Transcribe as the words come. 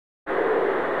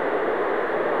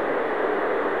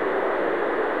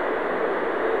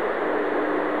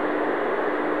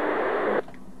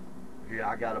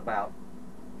got about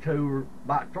 3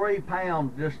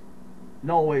 pounds just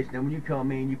noise. And then when you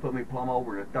come in, you put me plumb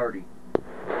over to 30.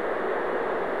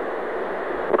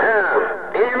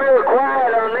 It's real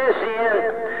quiet on this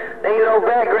end. Ain't no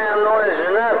background noise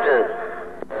or nothing.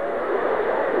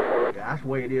 Yeah, that's the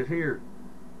way it is here.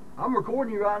 I'm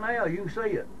recording you right now. You can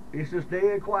see it. It's just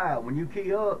dead quiet. When you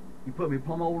key up, you put me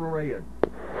plumb over the red.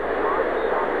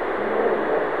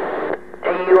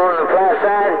 Hey, you on the flat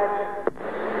side?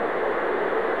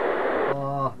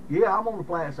 Yeah, I'm on the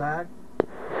flat side.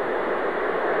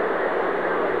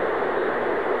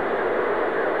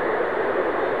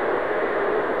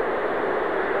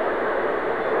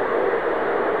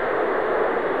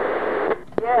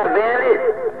 Yeah, Bandit.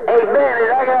 Hey,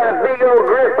 Bandit, I got a big old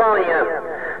grip on you.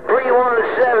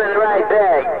 317 right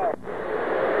there.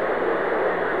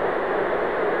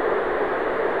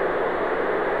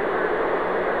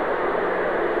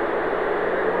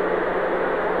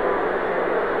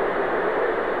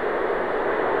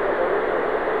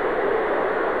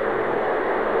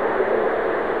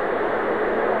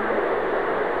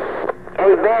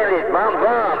 Hey, Bandit, bump.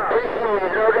 Appreciate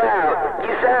it, no doubt.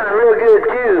 You sounding real good,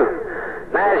 too.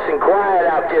 Nice and quiet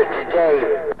out there today.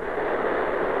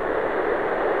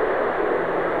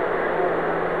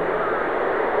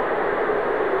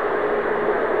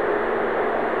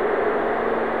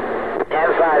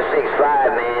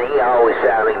 M565, man, he always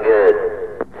sounding good.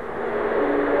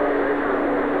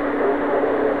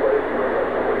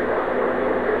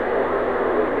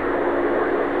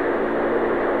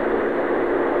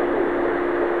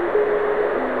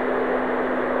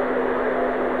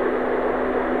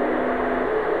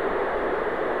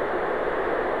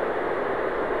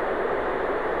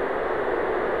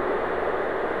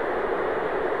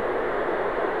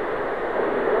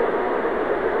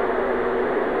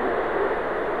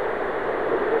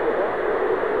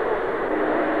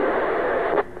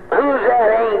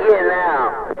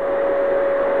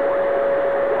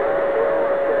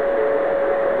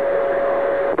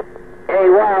 Hey,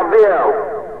 Wild Bill,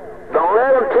 don't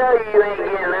let them tell you ain't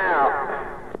getting out.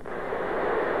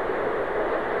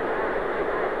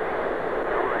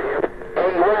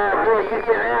 Hey, Wild Bill, you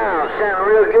getting out. Sound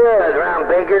real good around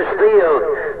Bakersfield.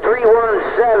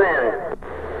 317.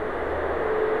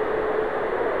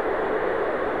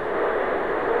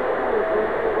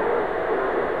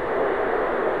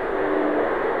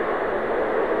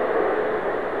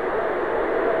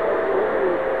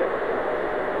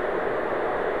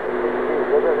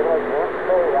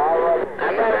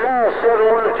 I got it all,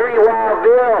 713 Wild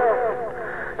Bill.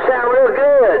 Sound real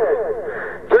good.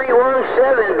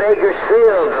 317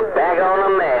 Bakersfield, back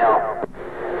on the mail.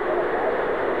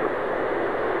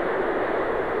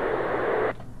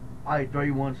 Hey,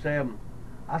 317.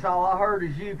 That's all I heard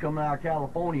is you coming out of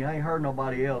California. I ain't heard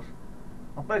nobody else.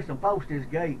 I'm fixing to post this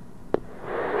gate.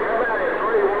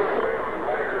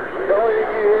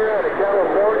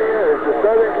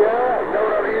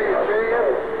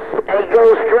 Hey,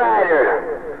 Ghost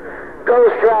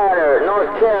Rider,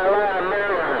 North Carolina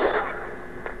Mountains,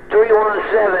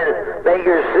 317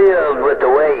 Bakersfield with the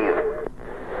wave.